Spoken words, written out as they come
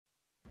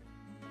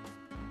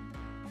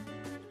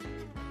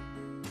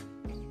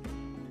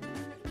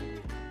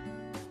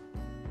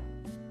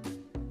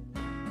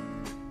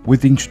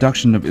With the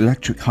introduction of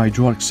electric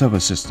hydraulic servo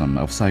system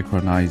of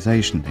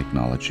synchronization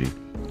technology,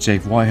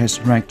 JFY has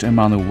ranked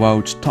among the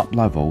world's top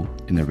level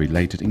in the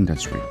related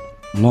industry.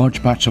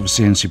 Large batch of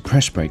CNC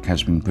press brake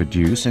has been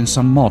produced and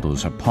some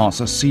models have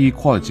passed a CE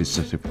quality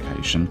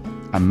certification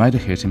and made a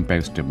hit in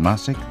both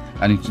domestic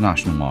and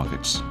international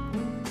markets.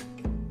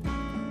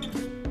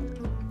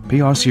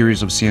 PR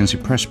series of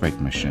CNC press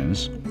brake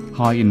machines,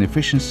 high in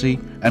efficiency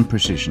and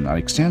precision, are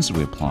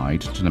extensively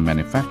applied to the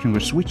manufacturing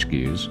of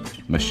switchgears,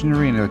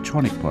 machinery and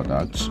electronic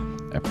products,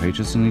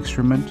 apparatus and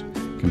instrument,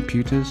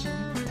 computers,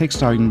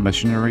 textile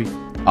machinery,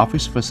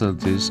 office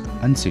facilities,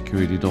 and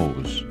security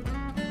doors.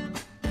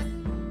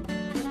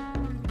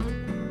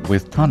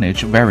 With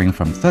tonnage varying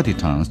from 30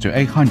 tons to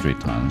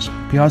 800 tons,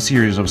 PR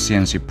series of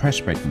CNC press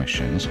brake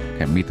machines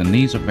can meet the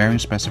needs of varying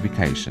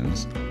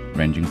specifications,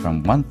 ranging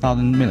from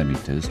 1000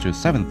 mm to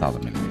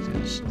 7000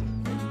 mm.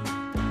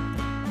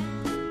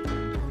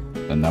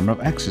 The number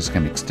of axes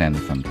can be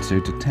extended from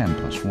 2 to 10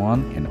 plus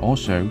 1, and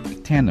also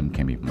tandem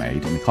can be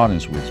made in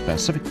accordance with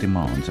specific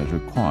demands as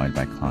required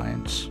by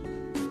clients.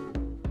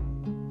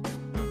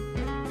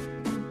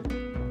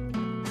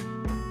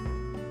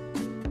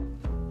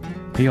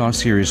 PR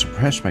series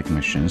press brake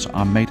machines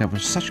are made up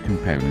of such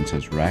components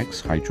as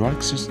racks,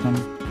 hydraulic system,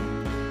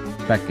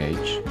 back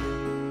gauge,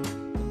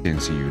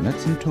 CNC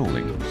units, and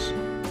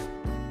toolings.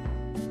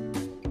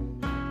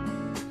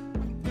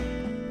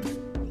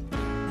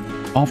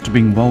 After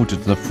being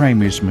welded, the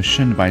frame is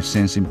machined by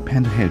CNC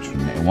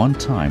pentahedron at one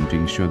time to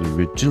ensure the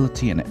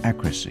rigidity and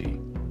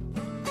accuracy.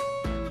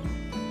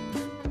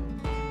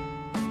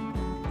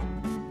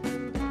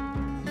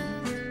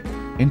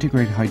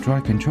 Integrated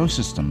hydraulic control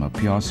system of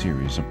PR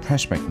series of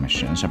press brake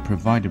machines are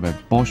provided by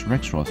Bosch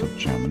Rexroth of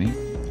Germany,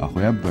 a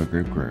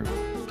Heuerberger group.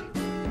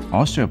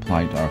 Also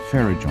applied are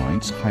ferro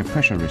joints,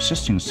 high-pressure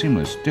resisting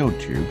seamless steel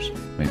tubes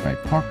made by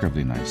Parker of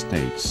the United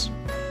States,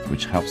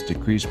 which helps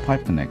decrease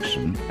pipe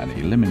connection and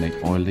eliminate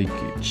oil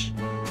leakage.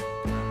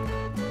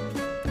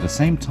 At the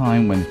same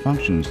time, when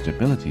functional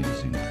stability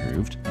is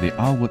improved, the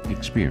outward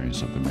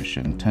experience of the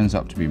machine turns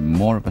out to be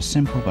more of a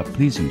simple but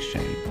pleasing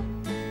shape.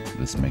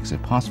 This makes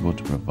it possible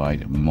to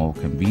provide more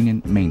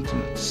convenient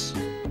maintenance.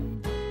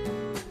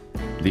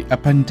 The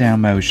up and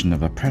down motion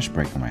of a press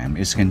brake ram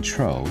is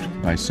controlled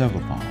by a servo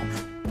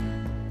valve.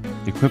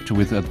 Equipped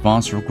with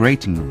advanced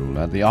grating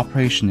ruler, the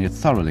operation is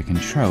thoroughly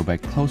controlled by a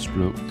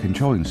closed-loop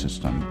controlling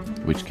system,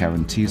 which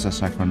guarantees a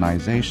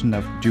synchronization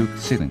of dual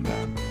cylinder.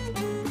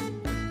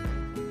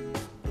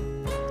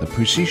 The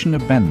precision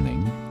of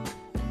bending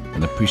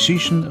and the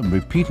precision of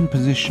repeating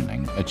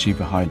positioning achieve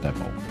a high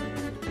level.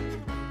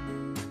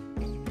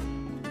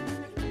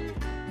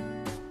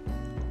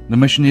 The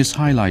machine is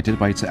highlighted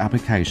by its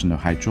application of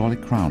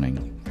hydraulic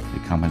crowning. The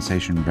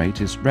compensation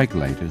rate is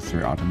regulated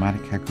through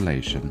automatic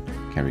calculation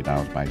carried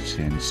out by the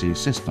CNC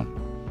system.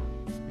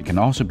 It can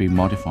also be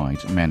modified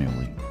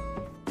manually.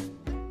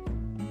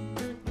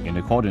 In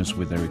accordance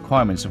with the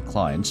requirements of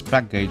clients,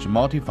 back gauge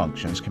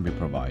multifunctions can be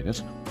provided,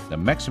 the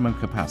maximum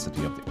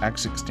capacity of the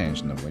X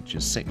extension of which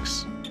is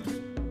 6.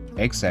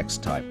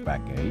 XX type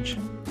back gauge,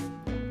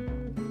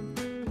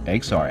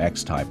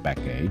 XRX type back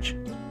gauge,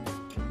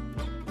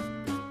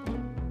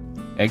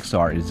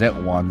 XR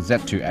Z1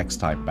 Z2X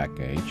type back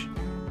gauge,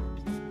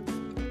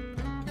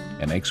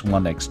 and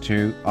X1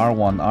 X2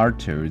 R1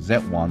 R2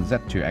 Z1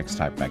 Z2X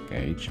type back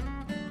gauge.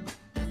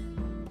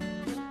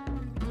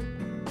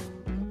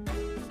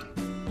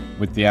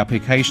 With the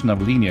application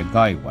of linear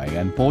guideway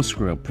and ball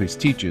screw of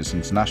prestigious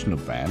international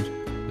brand,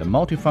 the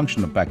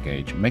multifunctional back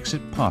gauge makes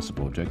it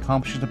possible to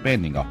accomplish the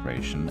bending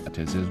operation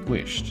as is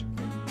wished.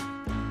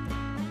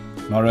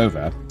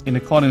 Moreover, in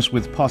accordance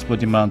with possible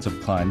demands of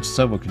clients,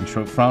 servo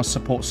control front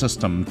support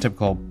system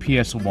typical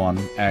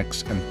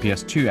PS1X and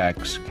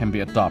PS2X can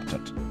be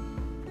adopted.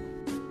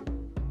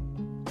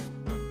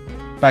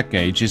 Back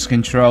gauge is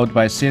controlled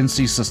by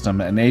CNC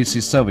system and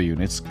AC servo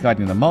units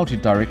guiding the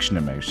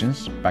multi-directional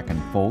motions, back and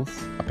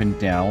forth, up and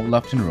down,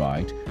 left and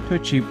right, to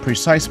achieve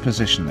precise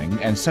positioning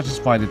and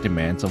satisfy the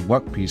demands of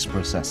workpiece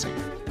processing.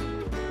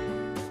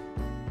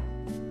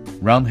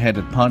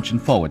 Round-headed punch and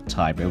forward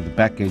type of the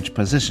back gauge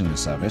positioning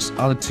service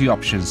are the two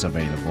options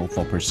available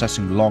for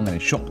processing long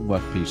and short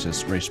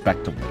workpieces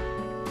respectively.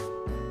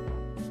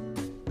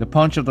 The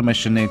punch of the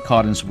machine, in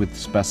accordance with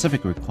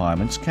specific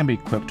requirements, can be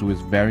equipped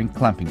with varying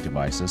clamping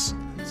devices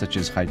such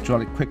as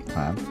hydraulic quick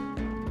clamp,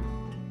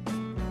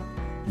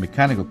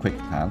 mechanical quick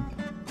clamp,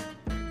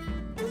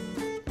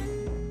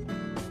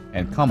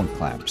 and common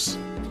clamps.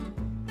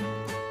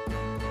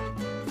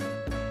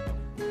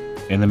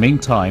 In the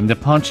meantime, the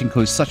punch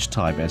includes such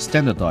type as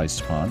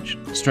standardized punch,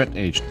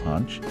 straight-edged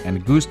punch,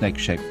 and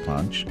gooseneck-shaped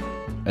punch,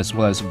 as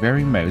well as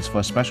varying modes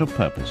for special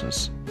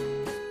purposes.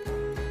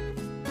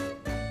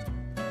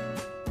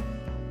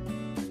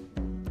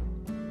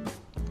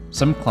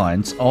 Some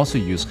clients also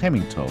use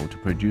hemming tool to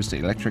produce the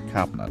electric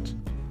cabinet.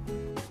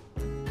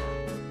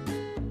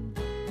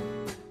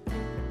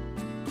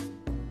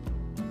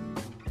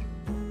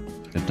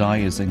 The die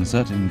is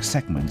inserted in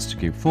segments to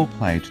give full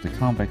play to the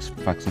convex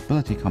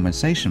flexibility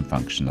compensation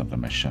function of the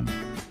machine.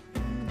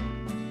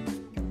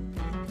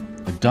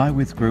 die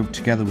width group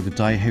together with the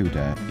die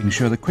holder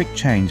ensure the quick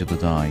change of the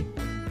die.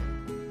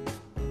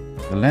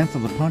 The length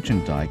of the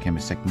punching die can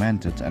be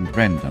segmented and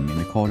random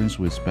in accordance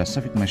with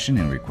specific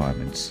machining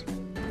requirements.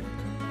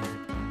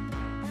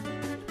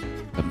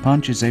 The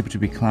punch is able to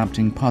be clamped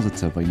in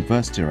positive or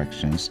inverse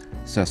directions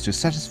so as to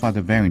satisfy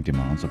the varying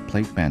demands of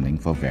plate bending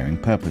for varying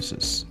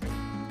purposes.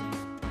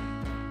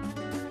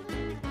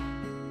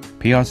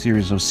 PR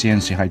series of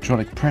CNC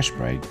hydraulic press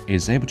brake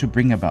is able to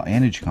bring about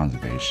energy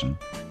conservation,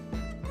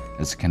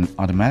 as it can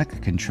automatically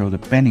control the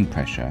bending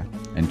pressure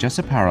and just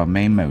the power of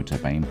main motor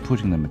by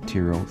inputting the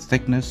material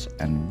thickness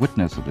and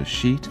width of the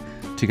sheet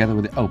together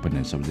with the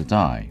openness of the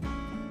die.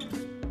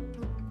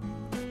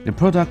 The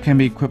product can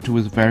be equipped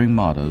with varying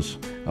models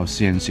of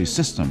CNC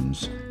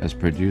systems as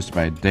produced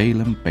by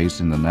DELEM based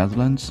in the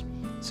Netherlands,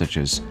 such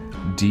as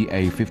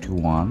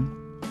DA51,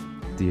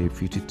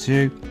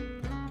 DA52,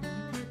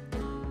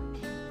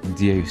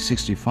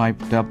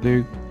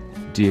 DA65W,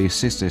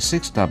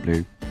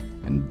 DA66W,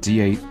 and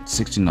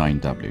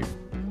DA69W.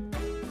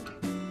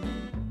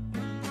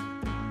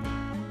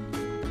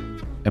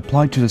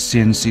 Applied to the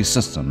CNC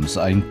systems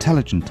are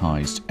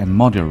intelligentized and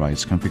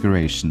modularized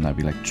configuration of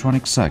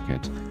electronic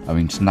circuit of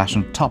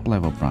international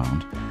top-level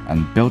brand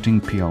and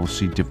built-in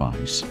PLC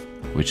device,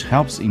 which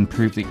helps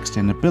improve the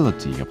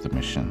extendability of the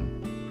machine.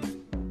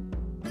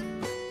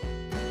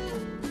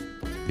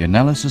 The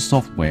analysis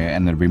software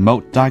and the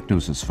remote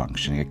diagnosis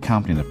function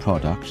accompanying the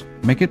product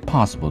make it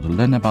possible to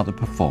learn about the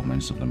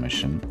performance of the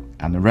machine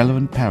and the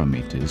relevant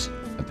parameters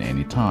at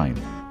any time.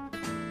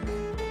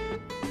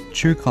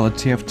 True Color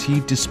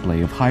TFT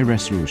display of high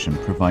resolution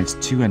provides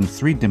 2- and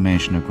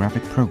 3-dimensional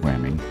graphic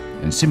programming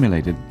and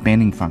simulated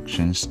bending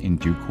functions in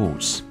due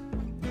course.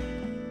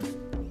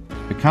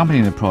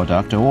 Accompanying the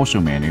product are also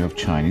menu of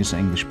Chinese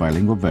and English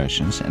bilingual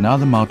versions and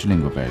other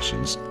multilingual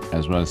versions,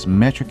 as well as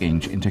metric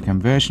inch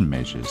interconversion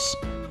measures.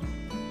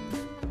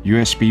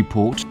 USB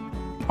port,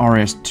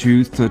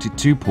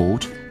 RS-232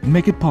 port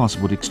make it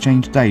possible to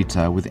exchange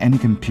data with any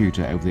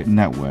computer over the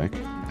network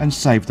and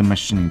save the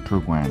machining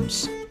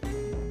programs.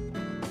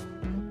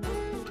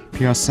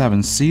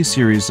 PR7C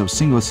series of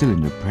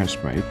single-cylinder press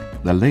brake,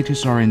 the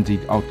latest R&D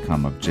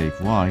outcome of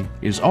JFY,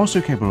 is also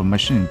capable of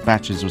machining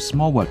batches of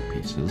small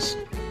workpieces,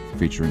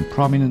 featuring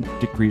prominent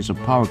decrease of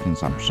power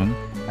consumption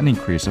and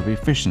increase of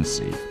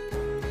efficiency.